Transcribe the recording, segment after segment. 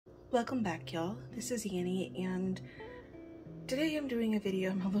Welcome back, y'all. This is Annie, and today I'm doing a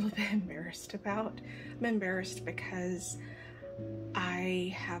video I'm a little bit embarrassed about. I'm embarrassed because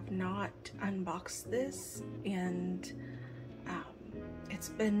I have not unboxed this, and it's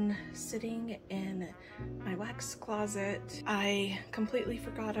been sitting in my wax closet. I completely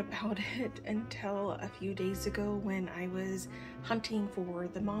forgot about it until a few days ago when I was hunting for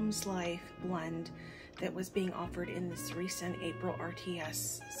the Mom's Life blend that was being offered in this recent April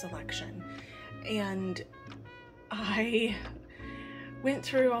RTS selection. And I went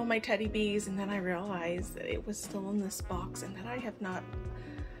through all my teddy bees, and then I realized that it was still in this box and that I have not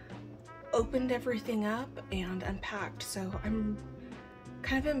opened everything up and unpacked, so I'm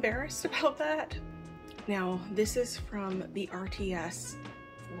kind of embarrassed about that. Now, this is from the RTS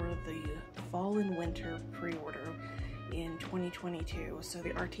for the fall and winter pre-order in 2022. So the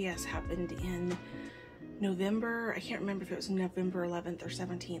RTS happened in November. I can't remember if it was November 11th or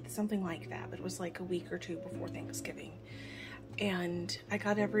 17th, something like that, but it was like a week or two before Thanksgiving. And I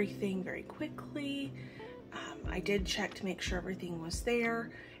got everything very quickly. I did check to make sure everything was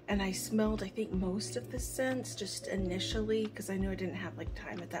there, and I smelled, I think, most of the scents just initially because I knew I didn't have like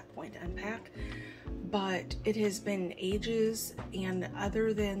time at that point to unpack. But it has been ages, and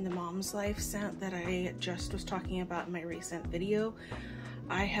other than the Mom's Life scent that I just was talking about in my recent video,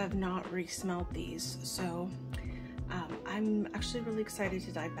 I have not re-smelled these. So I'm actually really excited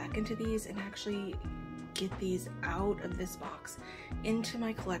to dive back into these and actually get these out of this box into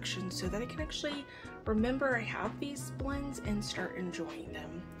my collection so that I can actually remember I have these blends and start enjoying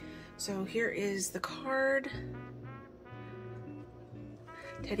them. So here is the card,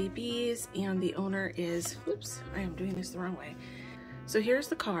 teddy bees, and the owner is, oops, I am doing this the wrong way. So here's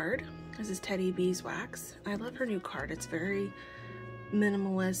the card. This is Teddy Beeswax. I love her new card. It's very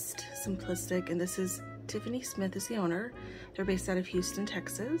minimalist, simplistic, and this is Tiffany Smith is the owner. They're based out of Houston,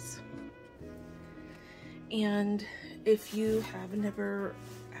 Texas. And if you have never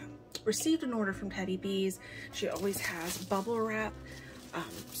received an order from Teddy Bees, she always has bubble wrap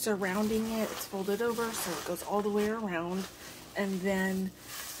surrounding it. It's folded over so it goes all the way around, and then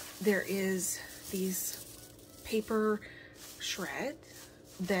there is these paper shred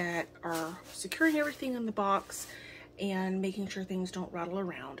that are securing everything in the box and making sure things don't rattle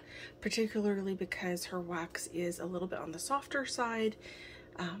around, particularly because her wax is a little bit on the softer side.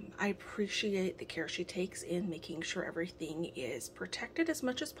 I appreciate the care she takes in making sure everything is protected as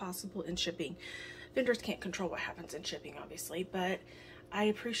much as possible in shipping. Vendors can't control what happens in shipping, obviously, but I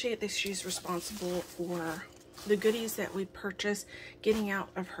appreciate that she's responsible for the goodies that we purchase getting out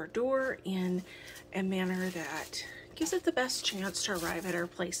of her door in a manner that gives it the best chance to arrive at our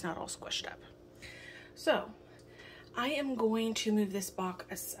place not all squished up. So I am going to move this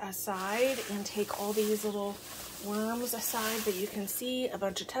box aside and take all these little worms aside, but you can see a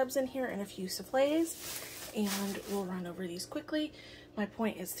bunch of tubs in here and a few souffles, and we'll run over these quickly. My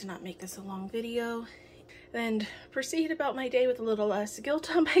point is to not make this a long video and proceed about my day with a little less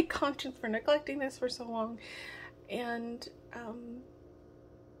guilt on my conscience for neglecting this for so long, and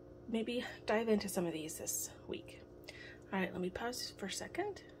maybe dive into some of these this week. All right, let me pause for a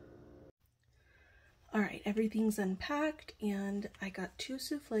second. All right, everything's unpacked, and I got 2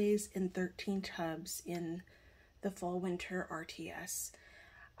 souffles and 13 tubs in the fall winter RTS.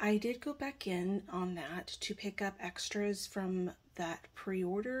 I did go back in on that to pick up extras from that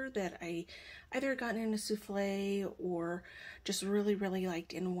pre-order that I either gotten in a souffle or just really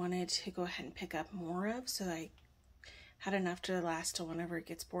liked and wanted to go ahead and pick up more of, so I had enough to last till whenever it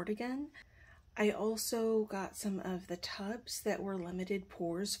gets bored again. I also got some of the tubs that were limited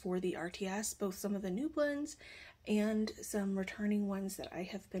pours for the RTS, both some of the new blends and some returning ones that I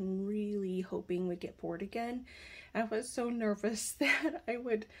have been really hoping would get poured again. I was so nervous that I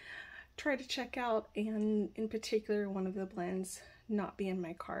would try to check out, and in particular one of the blends not be in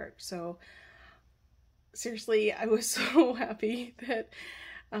my cart. So seriously, I was so happy that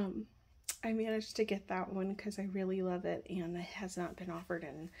I managed to get that one because I really love it, and it has not been offered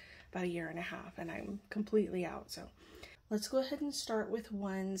in about 1.5 years, and I'm completely out. So let's go ahead and start with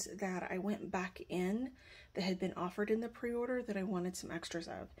ones that I went back in that had been offered in the pre-order that I wanted some extras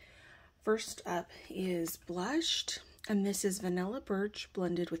of. First up is Blushed, and this is Vanilla Birch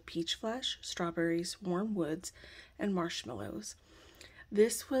blended with peach flesh, strawberries, warm woods, and marshmallows.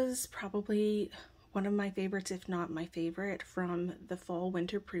 This was probably one of my favorites, if not my favorite, from the fall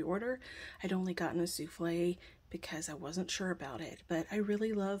winter pre-order. I'd only gotten a souffle because I wasn't sure about it, but I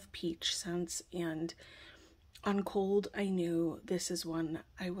really love peach scents, and on cold I knew this is one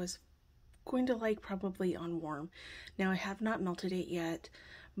I was going to like probably on warm. Now I have not melted it yet,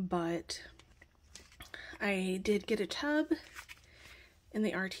 but I did get a tub in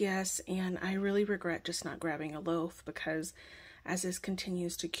the RTS, and I really regret just not grabbing a loaf, because as this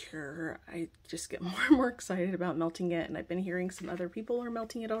continues to cure, I just get more and more excited about melting it, and I've been hearing some other people are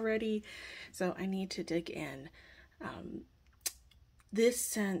melting it already, so I need to dig in. This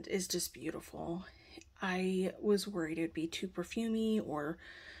scent is just beautiful. I was worried it'd be too perfumey, or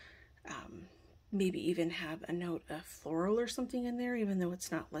maybe even have a note of floral or something in there, even though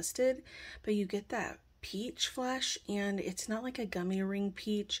it's not listed, but you get that peach flesh, and it's not like a gummy ring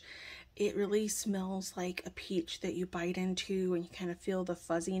peach. It really smells like a peach that you bite into, and you kind of feel the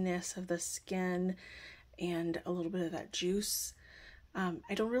fuzziness of the skin and a little bit of that juice.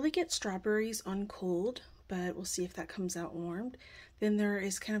 I don't really get strawberries on cold, but we'll see if that comes out warmed. Then there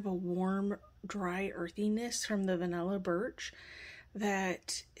is kind of a warm, dry earthiness from the vanilla birch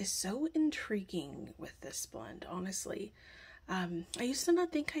that is so intriguing with this blend, honestly. I used to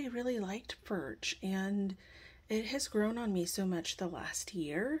not think I really liked birch, and it has grown on me so much the last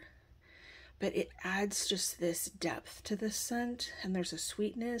year, but it adds just this depth to the scent, and there's a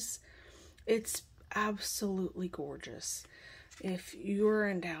sweetness. It's absolutely gorgeous. If you're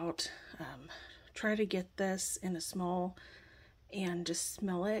in doubt, try to get this in a small and just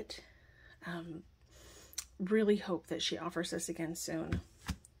smell it. Really hope that she offers this again soon.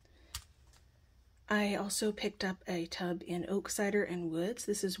 I also picked up a tub in oak cider and woods.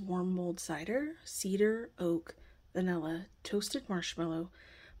 This is warm mulled cider, cedar, oak, vanilla, toasted marshmallow,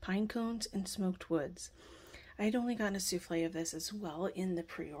 pine cones, and smoked woods. I had only gotten a souffle of this as well in the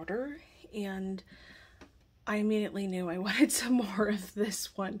pre-order, and I immediately knew I wanted some more of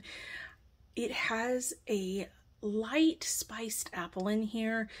this one. It has a light spiced apple in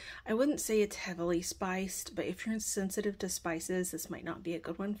here. I wouldn't say it's heavily spiced, but if you're sensitive to spices, this might not be a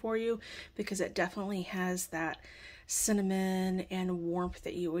good one for you, because it definitely has that cinnamon and warmth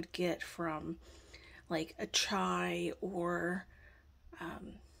that you would get from like a chai or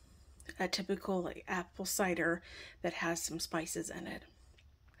a typical like apple cider that has some spices in it.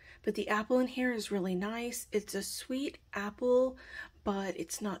 But the apple in here is really nice. It's a sweet apple, but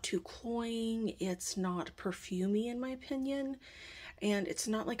it's not too cloying. It's not perfumey in my opinion. And it's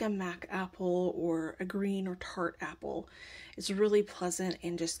not like a Mac apple or a green or tart apple. It's really pleasant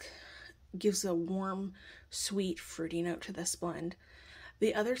and just gives a warm, sweet, fruity note to this blend.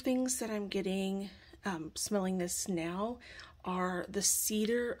 The other things that I'm getting, smelling this now, are the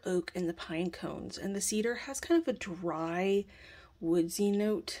cedar, oak, and the pine cones. And the cedar has kind of a dry, woodsy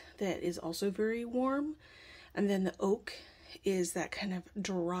note that is also very warm, and then the oak is that kind of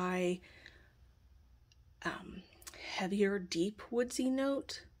dry, heavier, deep woodsy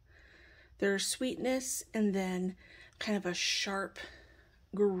note. There's sweetness, and then kind of a sharp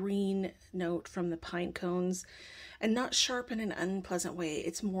green note from the pine cones, and not sharp in an unpleasant way.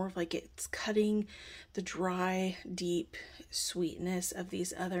 It's more of like it's cutting the dry, deep sweetness of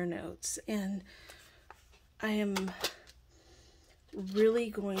these other notes, and I am really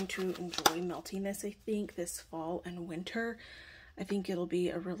going to enjoy melting this, I think, this fall and winter. I think it'll be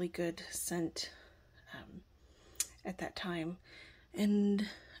a really good scent at that time. And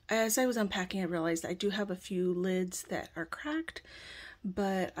as I was unpacking, I realized I do have a few lids that are cracked,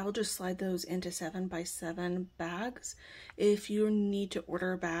 but I'll just slide those into 7x7 bags. If you need to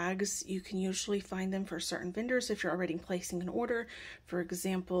order bags, you can usually find them for certain vendors if you're already placing an order. For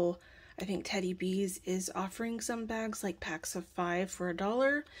example, I think Teddy Bees is offering some bags, like packs of 5 for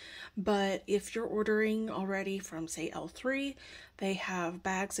 $1. But if you're ordering already from, say, L3, they have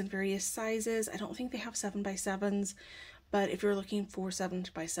bags in various sizes. I don't think they have 7x7s, but if you're looking for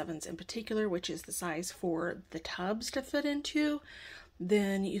 7x7s in particular, which is the size for the tubs to fit into,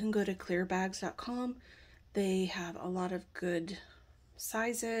 then you can go to clearbags.com. They have a lot of good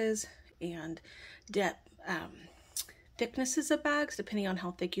sizes and depth, thicknesses of bags, depending on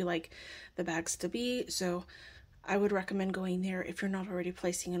how thick you like the bags to be. So I would recommend going there if you're not already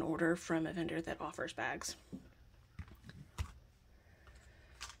placing an order from a vendor that offers bags.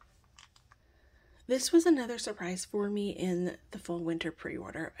 This was another surprise for me in the fall winter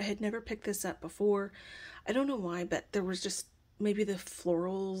pre-order. I had never picked this up before. I don't know why, but there was just maybe the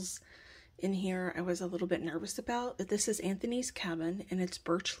florals in here I was a little bit nervous about. But this is Anthony's Cabin, and it's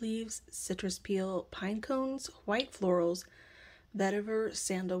birch leaves, citrus peel, pine cones, white florals, vetiver,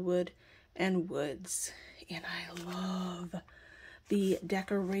 sandalwood, and woods. And I love the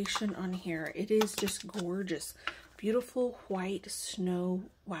decoration on here. It is just gorgeous. Beautiful white snow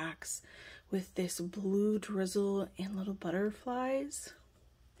wax with this blue drizzle and little butterflies.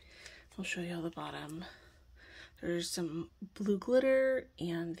 I'll show you on the bottom. There's some blue glitter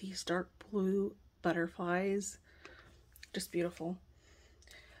and these dark blue butterflies. Just beautiful.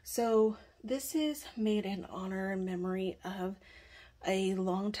 So this is made in honor and memory of a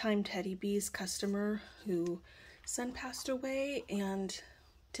longtime Teddy Bees customer whose son passed away, and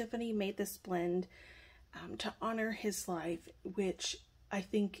Tiffany made this blend to honor his life, which I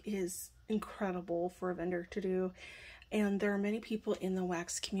think is incredible for a vendor to do. And there are many people in the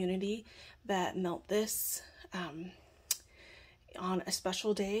wax community that melt this on a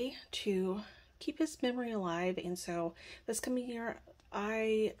special day to keep his memory alive. And so this coming year,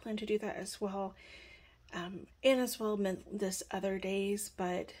 I plan to do that as well. And as well mint this other days,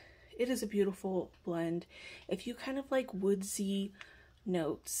 but it is a beautiful blend. If you kind of like woodsy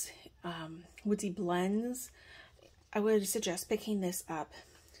notes, woodsy blends, I would suggest picking this up.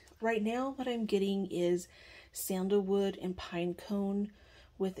 Right now, what I'm getting is sandalwood and pine cone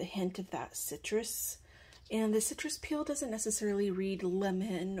with a hint of that citrus. And the citrus peel doesn't necessarily read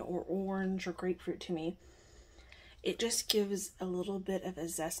lemon or orange or grapefruit to me. It just gives a little bit of a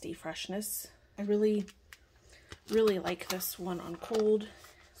zesty freshness. I really like this one on cold.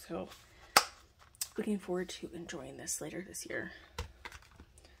 So looking forward to enjoying this later this year.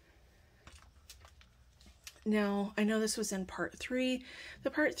 Now, I know this was in part 3, the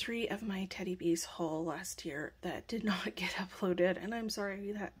part 3 of my Teddy Bees haul last year that did not get uploaded, and I'm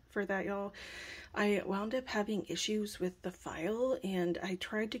sorry for that, y'all. I wound up having issues with the file, and I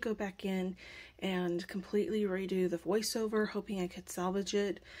tried to go back in and completely redo the voiceover, hoping I could salvage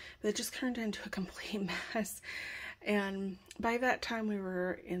it, but it just turned into a complete mess. And by that time, we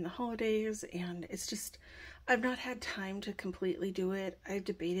were in the holidays, and it's just, I've not had time to completely do it. I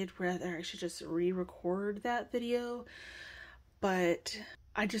debated whether I should just re-record that video, but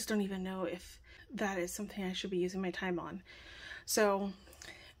I just don't even know if that is something I should be using my time on. So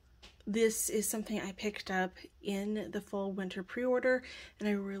this is something I picked up in the fall winter pre-order, and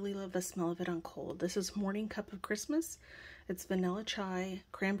I really love the smell of it on cold. This is Morning Cup of Christmas. It's vanilla chai,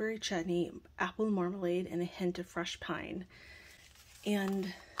 cranberry chutney, apple marmalade, and a hint of fresh pine.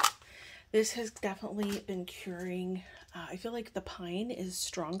 And this has definitely been curing. I feel like the pine is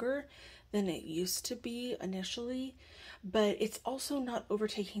stronger than it used to be initially, but it's also not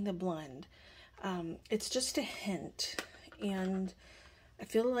overtaking the blend. It's just a hint. And I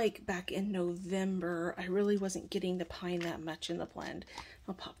feel like back in November, I really wasn't getting the pine that much in the blend.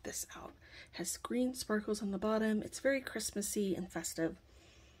 I'll pop this out. It has green sparkles on the bottom. It's very Christmassy and festive.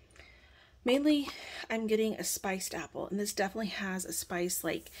 Mainly, I'm getting a spiced apple, and this definitely has a spice,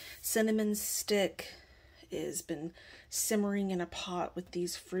 like cinnamon stick has been simmering in a pot with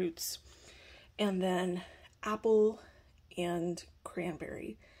these fruits, and then apple and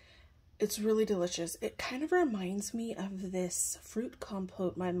cranberry. It's really delicious. It kind of reminds me of this fruit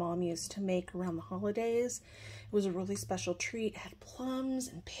compote my mom used to make around the holidays. It was a really special treat. It had plums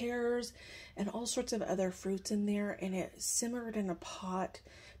and pears and all sorts of other fruits in there, and it simmered in a pot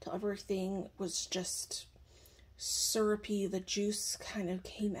till everything was just syrupy. The juice kind of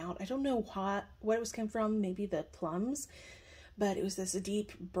came out. I don't know what it was coming from, maybe the plums, but it was this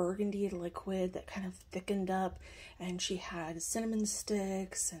deep burgundy liquid that kind of thickened up, and she had cinnamon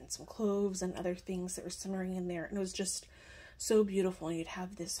sticks and some cloves and other things that were simmering in there, and it was just so beautiful. And you'd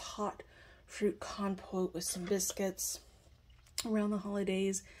have this hot fruit compote with some biscuits around the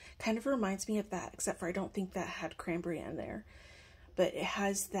holidays. Kind of reminds me of that, except for I don't think that had cranberry in there, but it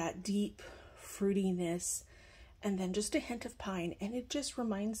has that deep fruitiness and then just a hint of pine, and it just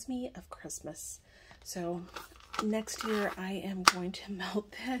reminds me of Christmas. So next year I am going to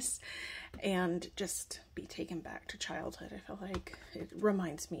melt this and just be taken back to childhood. I feel like it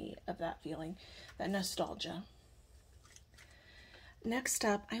reminds me of that feeling, that nostalgia. Next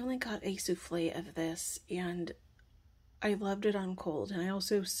up, I only got a souffle of this, and I loved it on cold. And I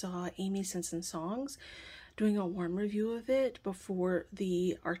also saw Amy Simpson Songs doing a warm review of it before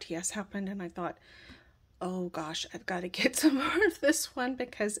the RTS happened, and I thought, oh gosh, I've got to get some more of this one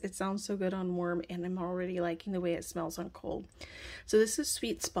because it sounds so good on warm, and I'm already liking the way it smells on cold. So this is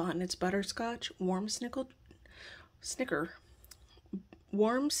Sweet Spot, and it's butterscotch, warm okay,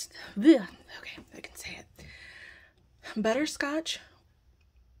 I can say it. Butterscotch,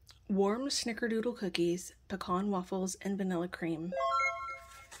 warm snickerdoodle cookies, pecan waffles, and vanilla cream.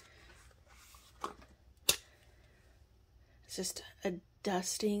 It's just a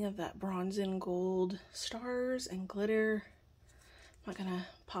dusting of that bronze and gold stars and glitter. I'm not gonna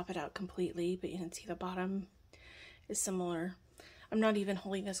pop it out completely, but you can see the bottom is similar. I'm not even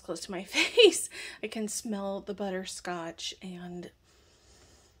holding this close to my face. I can smell the butterscotch and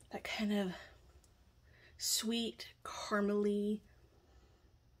that kind of sweet, caramely,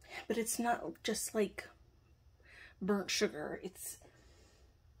 but it's not just like burnt sugar. It's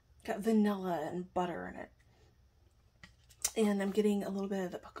got vanilla and butter in it. And I'm getting a little bit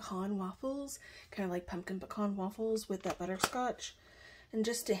of the pecan waffles, kind of like pumpkin pecan waffles with that butterscotch. and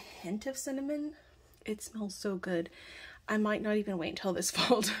just a hint of cinnamon. It smells so good. I might not even wait until this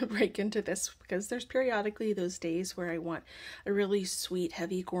fall to break into this, because there's periodically those days where I want a really sweet,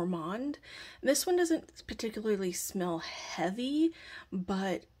 heavy gourmand. This one doesn't particularly smell heavy,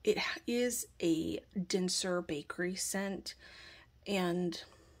 but it is a denser bakery scent. And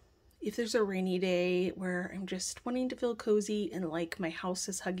if there's a rainy day where I'm just wanting to feel cozy and like my house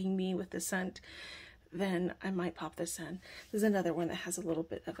is hugging me with the scent, then I might pop this in. There's another one that has a little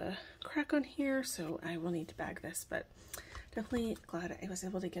bit of a crack on here, so I will need to bag this, but definitely glad I was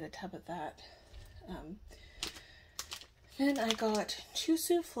able to get a tub of that. Then I got 2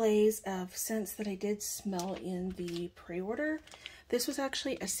 souffles of scents that I did smell in the pre-order. This was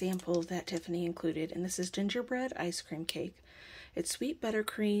actually a sample that Tiffany included, and this is gingerbread ice cream cake. It's sweet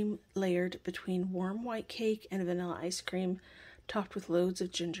buttercream layered between warm white cake and vanilla ice cream, topped with loads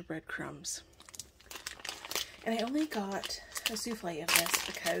of gingerbread crumbs. And I only got a souffle of this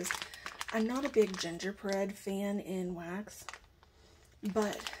because I'm not a big gingerbread fan in wax,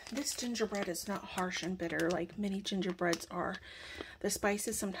 but this gingerbread is not harsh and bitter like many gingerbreads are. The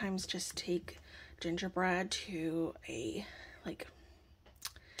spices sometimes just take gingerbread to a like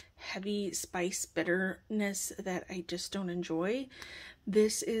heavy spice bitterness that I just don't enjoy.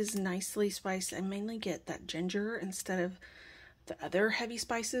 This is nicely spiced. I mainly get that ginger instead of the other heavy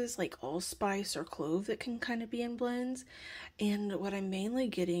spices like allspice or clove that can kind of be in blends. And what I'm mainly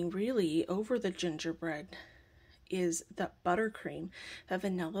getting really over the gingerbread is the buttercream, the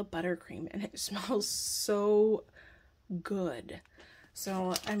vanilla buttercream, and it smells so good.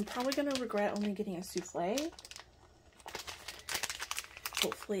 So I'm probably going to regret only getting a souffle.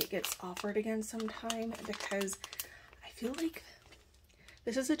 Hopefully it gets offered again sometime, because I feel like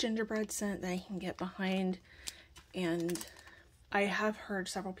this is a gingerbread scent that I can get behind, and I have heard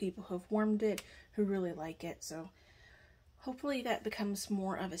several people who have warmed it who really like it, so hopefully that becomes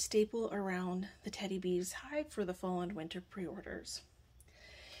more of a staple around the Teddy Bees hive for the fall and winter pre-orders.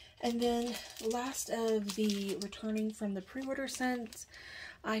 And then last of the returning from the pre-order scents,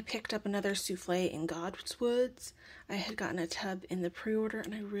 I picked up another souffle in God's Woods. I had gotten a tub in the pre-order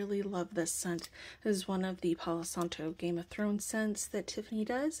and I really love this scent. This is one of the Palo Santo Game of Thrones scents that Tiffany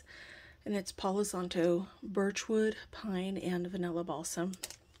does. And it's Palo Santo, birchwood, pine, and vanilla balsam.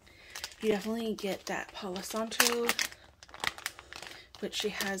 You definitely get that Palo Santo, which she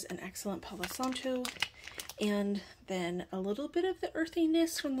has an excellent Palo Santo, and then a little bit of the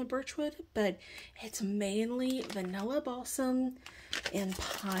earthiness from the birchwood, but it's mainly vanilla balsam and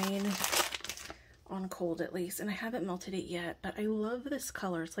pine on cold at least. And I haven't melted it yet, but I love this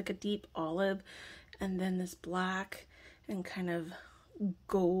color. It's like a deep olive and then this black and kind of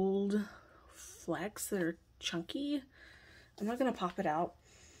gold flecks that are chunky. I'm not going to pop it out,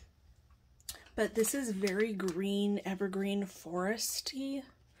 but this is very green, evergreen, foresty,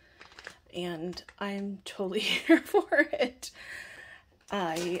 and I'm totally here for it.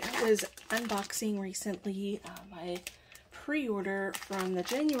 I was unboxing recently my pre-order from the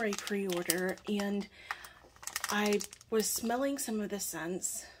January pre-order, and I was smelling some of the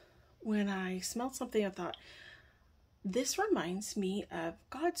scents. When I smelled something, I thought, this reminds me of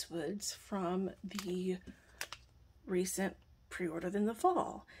God's Woods from the recent pre-order in the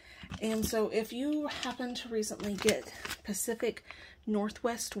fall. And so if you happen to recently get Pacific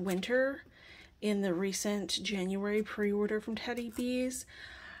Northwest Winter in the recent January pre-order from Teddy Bees,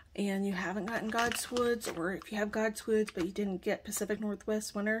 and you haven't gotten God's Woods, or if you have God's Woods but you didn't get Pacific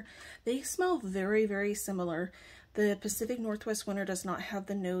Northwest Winter, they smell very, very similar. The Pacific Northwest Winter does not have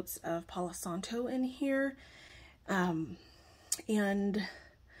the notes of Palo Santo in here. And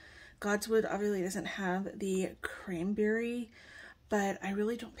God's Wood obviously doesn't have the cranberry, but I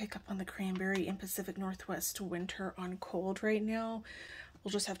really don't pick up on the cranberry in Pacific Northwest Winter on cold right now.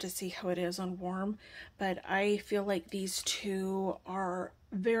 We'll just have to see how it is on warm, but I feel like these two are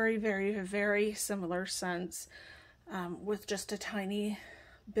very, very, very similar scents, with just a tiny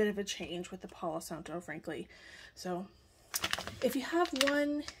bit of a change with the Palo Santo, frankly. So if you have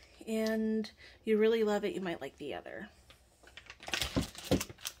one and you really love it, you might like the other.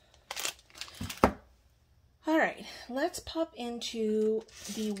 All right, let's pop into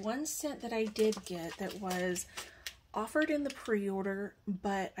the one scent that I did get that was offered in the pre-order,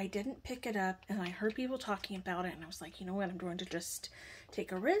 but I didn't pick it up, and I heard people talking about it, and I was like, you know what, I'm going to just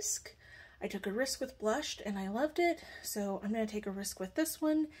take a risk. I took a risk with Blushed, and I loved it, so I'm going to take a risk with this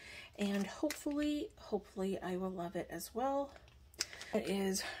one, and hopefully I will love it as well. It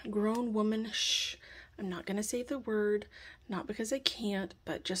is Grown Woman Shh. I'm not going to say the word, not because I can't,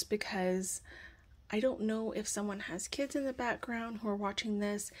 but just because I don't know if someone has kids in the background who are watching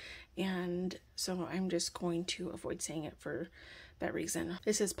this, and so I'm just going to avoid saying it for that reason.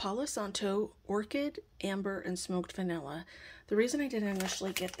 This is Palo Santo, Orchid, Amber, and Smoked Vanilla. The reason I didn't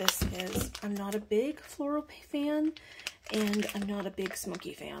initially get this is I'm not a big floral fan, and I'm not a big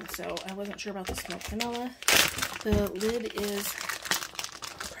smoky fan, so I wasn't sure about the Smoked Vanilla. The lid is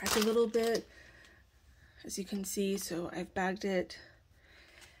cracked a little bit, as you can see, so I've bagged it.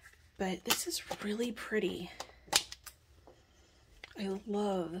 But this is really pretty. I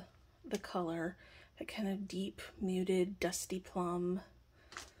love the color, that kind of deep, muted, dusty plum.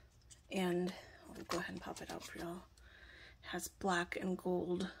 And I'll go ahead and pop it out for y'all. It has black and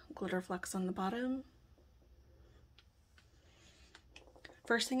gold glitter flecks on the bottom.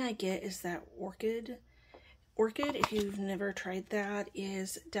 First thing I get is that Orchid. Orchid, if you've never tried that,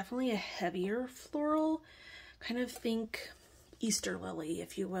 is definitely a heavier floral. Kind of think Easter lily,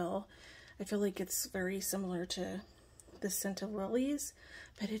 if you will. I feel like it's very similar to the scent of lilies,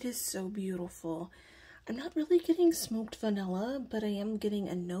 but it is so beautiful. I'm not really getting smoked vanilla, but I am getting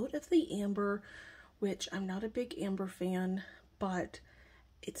a note of the amber, which I'm not a big amber fan, but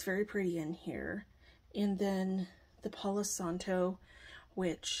it's very pretty in here. And then the Palo Santo,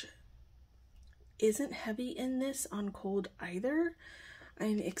 which isn't heavy in this on cold either.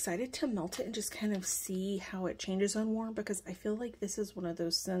 I'm excited to melt it and just kind of see how it changes on warm, because I feel like this is one of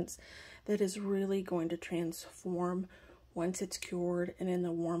those scents that is really going to transform once it's cured and in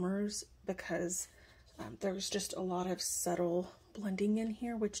the warmers, because there's just a lot of subtle blending in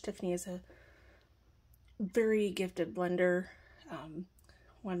here, which Tiffany is a very gifted blender.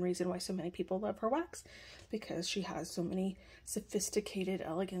 One reason why so many people love her wax, because she has so many sophisticated,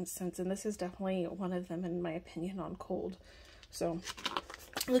 elegant scents, and this is definitely one of them in my opinion on cold. So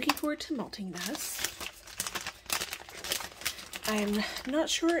looking forward to melting this. I'm not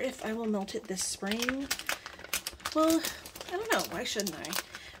sure if I will melt it this spring. Well, I don't know. Why shouldn't I?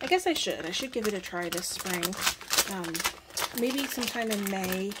 I guess I should. I should give it a try this spring. Maybe sometime in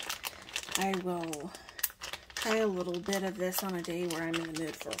May, I will try a little bit of this on a day where I'm in the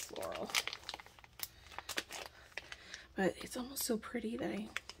mood for a floral. But it's almost so pretty that I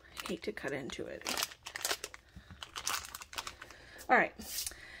hate to cut into it. Alright.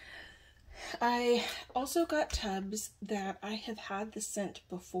 I also got tubs that I have had the scent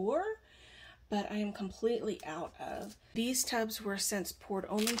before, but I am completely out of. These tubs were scents poured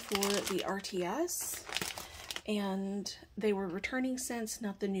only for the RTS, and they were returning scents,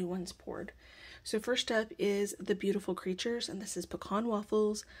 not the new ones poured. So first up is the Beautiful Creatures, and this is pecan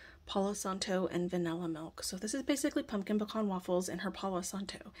waffles, Palo Santo, and vanilla milk. So this is basically pumpkin pecan waffles and her Palo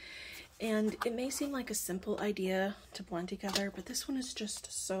Santo. And it may seem like a simple idea to blend together, but this one is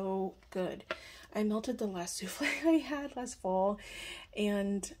just so good. I melted the last souffle I had last fall,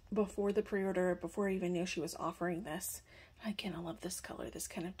 and before the pre-order, before I even knew she was offering this. Again, I love this color, this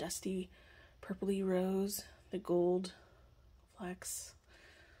kind of dusty purpley rose, the gold flecks.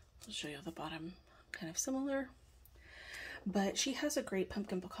 I'll show you the bottom, kind of similar. But she has a great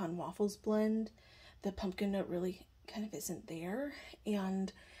pumpkin pecan waffles blend. The pumpkin note really kind of isn't there,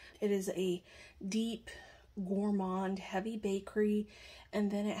 and it is a deep, gourmand, heavy bakery, and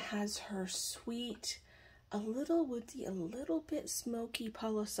then it has her sweet, a little woodsy, a little bit smoky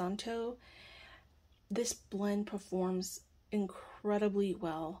Palo Santo. This blend performs incredibly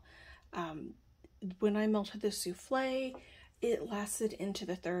well. When I melted the souffle, it lasted into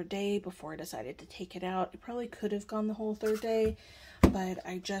the third day before I decided to take it out. It probably could have gone the whole third day, but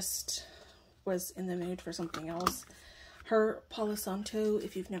I just was in the mood for something else. Her Palo Santo,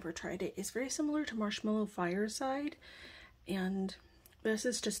 if you've never tried it, is very similar to Marshmallow Fireside, and this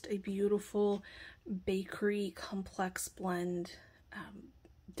is just a beautiful bakery complex blend.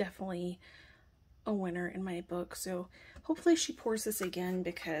 Definitely a winner in my book. So hopefully she pours this again,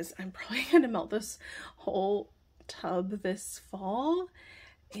 because I'm probably going to melt this whole tub this fall,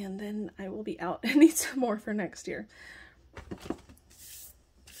 and then I will be out and need some more for next year.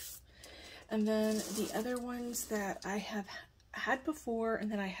 And then the other ones that I have had before and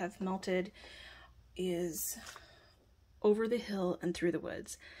that I have melted is Over the Hill and Through the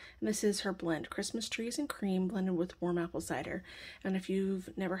Woods. And this is her blend, Christmas Trees and Cream blended with warm apple cider. And if you've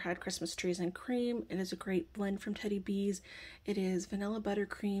never had Christmas Trees and Cream, it is a great blend from Teddy Bees. It is vanilla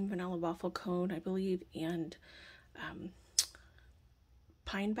buttercream, vanilla waffle cone, I believe, and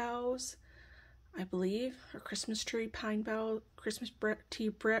pine boughs, I believe, or Christmas tree pine bough, Christmas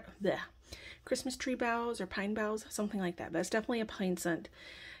tree boughs or pine boughs, something like that. But it's definitely a pine scent.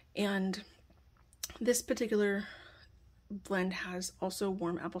 And this particular blend has also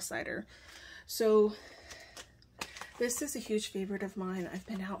warm apple cider. So this is a huge favorite of mine. I've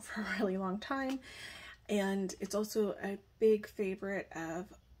been out for a really long time, and it's also a big favorite of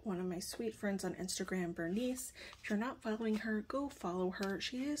one of my sweet friends on Instagram, Bernice. If you're not following her, go follow her.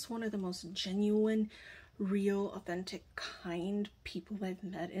 She is one of the most genuine, real, authentic, kind people I've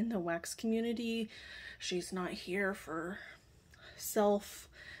met in the wax community. She's not here for self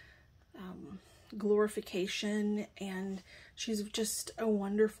glorification, and she's just a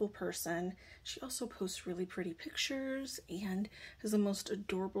wonderful person. She also posts really pretty pictures and has the most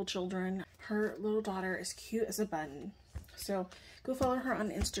adorable children. Her little daughter is cute as a button. So go follow her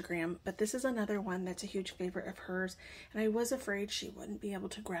on Instagram. But this is another one that's a huge favorite of hers, and I was afraid she wouldn't be able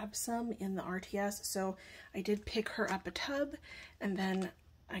to grab some in the RTS, so I did pick her up a tub, and then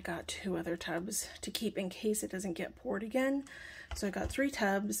I got 2 other tubs to keep in case it doesn't get poured again. So I got 3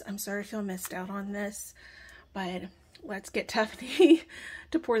 tubs. I'm sorry if you missed out on this, but let's get Tiffany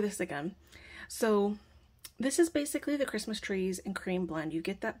to pour this again. So this is basically the Christmas trees and cream blend. You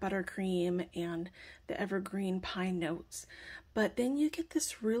get that buttercream and the evergreen pine notes, but then you get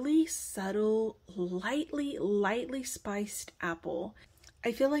this really subtle, lightly spiced apple.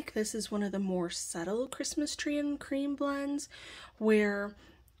 I feel like this is one of the more subtle Christmas tree and cream blends, where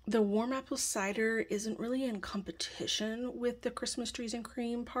the warm apple cider isn't really in competition with the Christmas trees and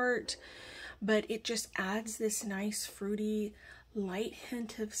cream part, but it just adds this nice fruity light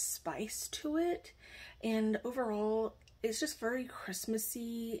hint of spice to it, and overall it's just very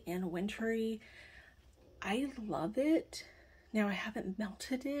Christmassy and wintry. I love it. Now, I haven't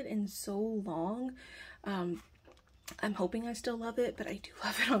melted it in so long. I'm hoping I still love it, but I do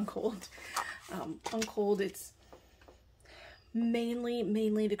love it on cold. On cold, it's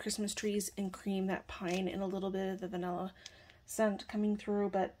mainly the Christmas trees and cream, that pine, and a little bit of the vanilla scent coming through,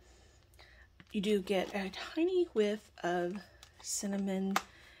 but you do get a tiny whiff of cinnamon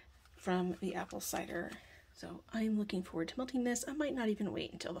from the apple cider. So I'm looking forward to melting this. I might not even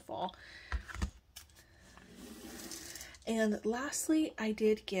wait until the fall. And lastly, I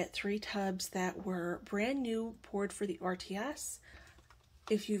did get 3 tubs that were brand new, poured for the RTS.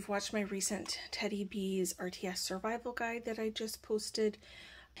 If you've watched my recent Teddy B's RTS survival guide that I just posted,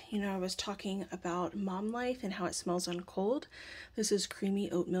 you know, I was talking about mom life and how it smells on cold. This is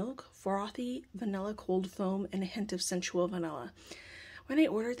creamy oat milk, frothy vanilla cold foam, and a hint of sensual vanilla. When I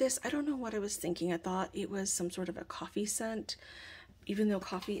ordered this, I don't know what I was thinking. I thought it was some sort of a coffee scent, even though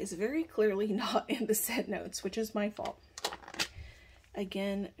coffee is very clearly not in the scent notes, which is my fault.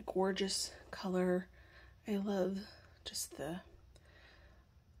 Again, gorgeous color. I love just the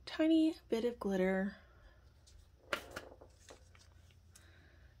tiny bit of glitter.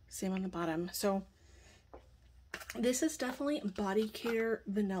 Same on the bottom. So this is definitely body care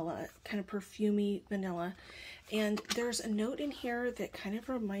vanilla, kind of perfumey vanilla. And there's a note in here that kind of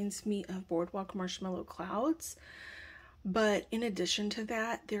reminds me of Boardwalk Marshmallow Clouds. But in addition to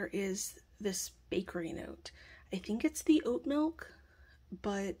that, there is this bakery note. I think it's the oat milk,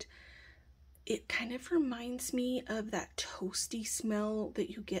 but it kind of reminds me of that toasty smell that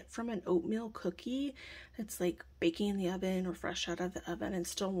you get from an oatmeal cookie that's like baking in the oven or fresh out of the oven and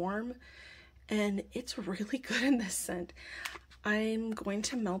still warm. And it's really good in this scent. I'm going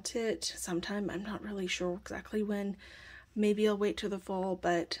to melt it sometime. I'm not really sure exactly when. Maybe I'll wait till the fall,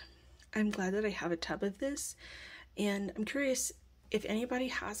 but I'm glad that I have a tub of this. And I'm curious if anybody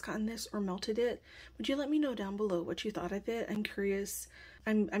has gotten this or melted it. Would you let me know down below what you thought of it? I'm curious.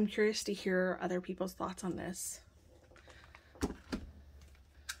 I'm curious to hear other people's thoughts on this.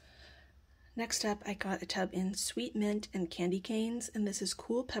 Next up, I got a tub in sweet mint and candy canes, and this is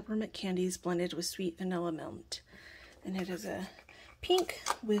cool peppermint candies blended with sweet vanilla mint. And it is a pink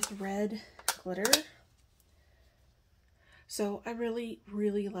with red glitter. So I really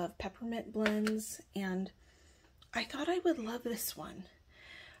love peppermint blends, and I thought I would love this one,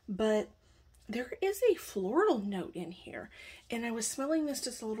 but there is a floral note in here, and I was smelling this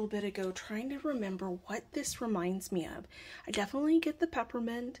just a little bit ago, trying to remember what this reminds me of. I definitely get the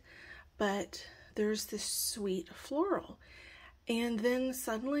peppermint, but there's this sweet floral, and then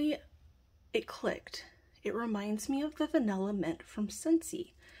suddenly it clicked. It reminds me of the vanilla mint from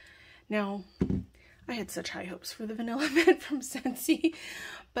Scentsy. Now, I had such high hopes for the vanilla mint from Scentsy,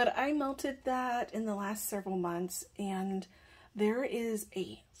 but I melted that in the last several months, and there is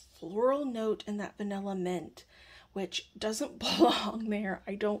a floral note in that vanilla mint, which doesn't belong there.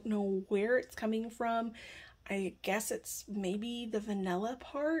 I don't know where it's coming from. I guess it's maybe the vanilla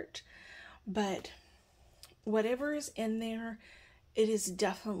part, but whatever is in there, it is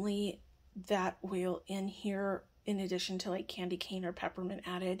definitely that oil in here, in addition to like candy cane or peppermint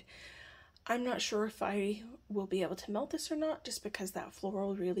added. I'm not sure if I will be able to melt this or not, just because that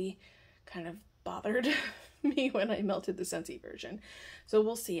floral really kind of bothered me when I melted the Scentsy version. So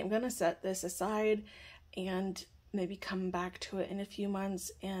we'll see. I'm going to set this aside, and maybe come back to it in a few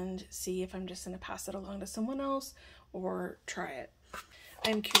months and see if I'm just going to pass it along to someone else or try it.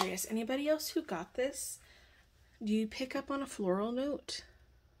 I'm curious, anybody else who got this, do you pick up on a floral note?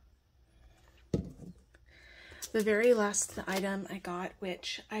 The very last item I got,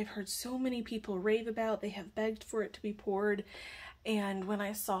 which I've heard so many people rave about, they have begged for it to be poured, and when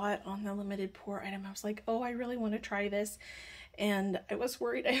I saw it on the limited pour item, I was like, oh, I really want to try this, and I was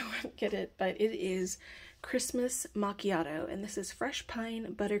worried I wouldn't get it, but it is Christmas Macchiato, and this is fresh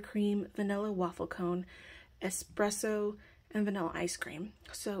pine, buttercream, vanilla waffle cone, espresso, and vanilla ice cream.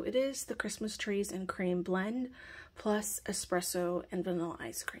 So it is the Christmas trees and cream blend plus espresso and vanilla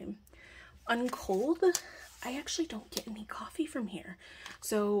ice cream. Uncold, I actually don't get any coffee from here.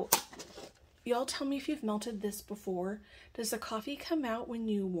 So y'all tell me if you've melted this before. Does the coffee come out when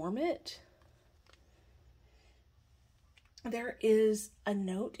you warm it? There is a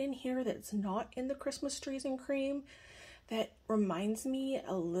note in here that's not in the Christmas trees and cream that reminds me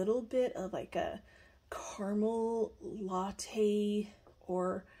a little bit of like a caramel latte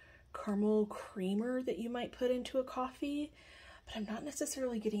or caramel creamer that you might put into a coffee, but I'm not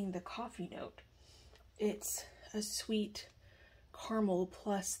necessarily getting the coffee note. It's a sweet caramel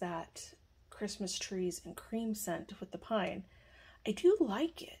plus that Christmas trees and cream scent with the pine. I do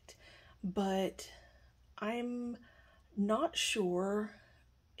like it, but I'm not sure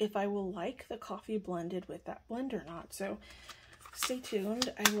if I will like the coffee blended with that blend or not. So stay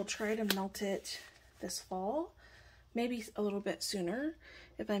tuned. I will try to melt it this fall, maybe a little bit sooner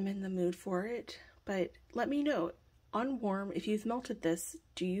if I'm in the mood for it. But let me know on warm, if you've melted this,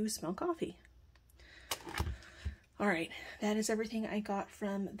 do you smell coffee? All right, that is everything I got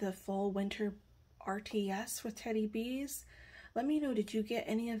from the fall winter RTS with Teddy Bees. Let me know, did you get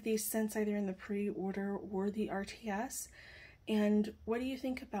any of these scents either in the pre-order or the RTS? And what do you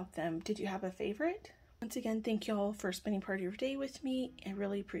think about them? Did you have a favorite? Once again, thank y'all for spending part of your day with me. I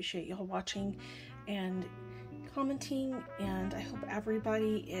really appreciate y'all watching and commenting, and I hope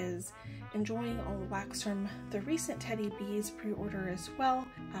everybody is enjoying all the wax from the recent Teddy Bees pre-order as well.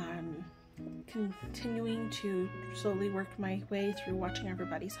 Continuing to slowly work my way through watching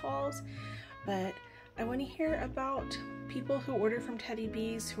everybody's hauls, but I want to hear about people who order from Teddy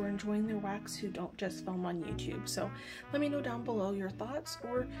Bees who are enjoying their wax, who don't just film on YouTube. So let me know down below your thoughts,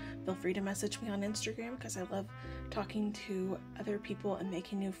 or feel free to message me on Instagram, because I love talking to other people and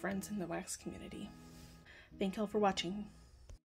making new friends in the wax community. Thank y'all for watching.